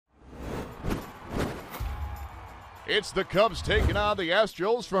It's the Cubs taking on the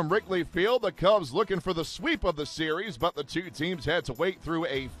Astros from Wrigley Field. The Cubs looking for the sweep of the series, but the two teams had to wait through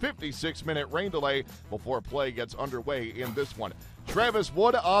a 56-minute rain delay before play gets underway in this one. Travis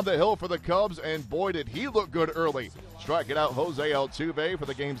Wood on the hill for the Cubs, and boy, did he look good early. Striking out HOU for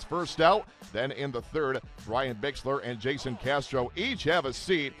the game's first out. Then in the third, Brian Bixler and Jason Castro each have a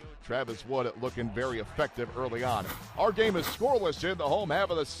seat. Travis Wood looking very effective early on. Our game is scoreless in the home half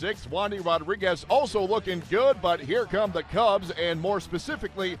of the sixth. Wandy Rodriguez also looking good, but here come the Cubs, and more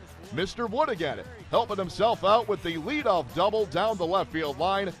specifically, Mr. Wood again, helping himself out with the leadoff double down the left field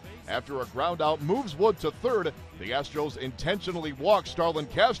line. After a ground out moves Wood to third, the Astros intentionally walk Starlin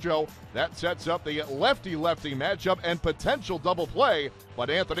Castro. That sets up the lefty-lefty matchup and potential double play, but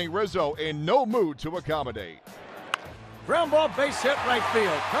Anthony Rizzo in no mood to accommodate. Ground ball, base hit, right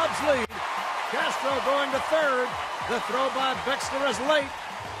field. Cubs lead. Castro going to third. The throw by Bixler is late.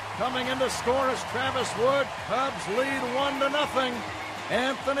 Coming in to score is Travis Wood. Cubs lead 1-0.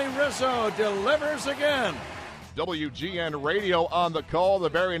 Anthony Rizzo delivers again. WGN Radio on the call. The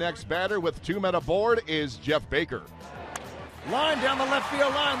very next batter with 2 men aboard is Jeff Baker. Line down the left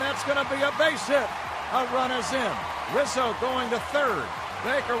field line. That's going to be a base hit. A run is in. Rizzo going to third.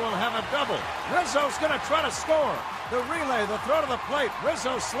 Baker will have a double. Rizzo's going to try to score. The relay, the throw to the plate.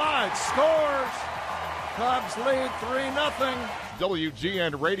 Rizzo slides, scores. Cubs lead 3-0.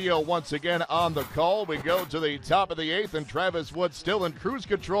 WGN Radio once again on the call. We go to the top of the eighth, and Travis Wood still in cruise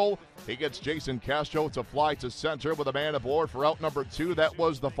control. He gets Jason Castro to fly to center with a man aboard for out number 2. That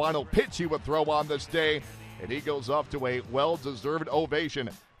was the final pitch he would throw on this day, and he goes off to a well-deserved ovation.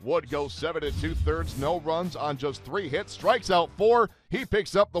 Wood goes 7 2/3, no runs on just 3 hits, strikes out 4. He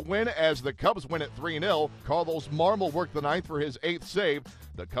picks up the win as the Cubs win at 3-0. Carlos Marmol worked the ninth for his 8th save.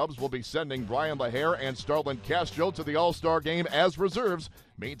 The Cubs will be sending Brian LaHare and Starlin Castro to the All-Star game as reserves.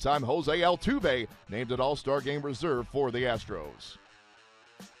 Meantime, Jose Altuve named an All-Star game reserve for the Astros.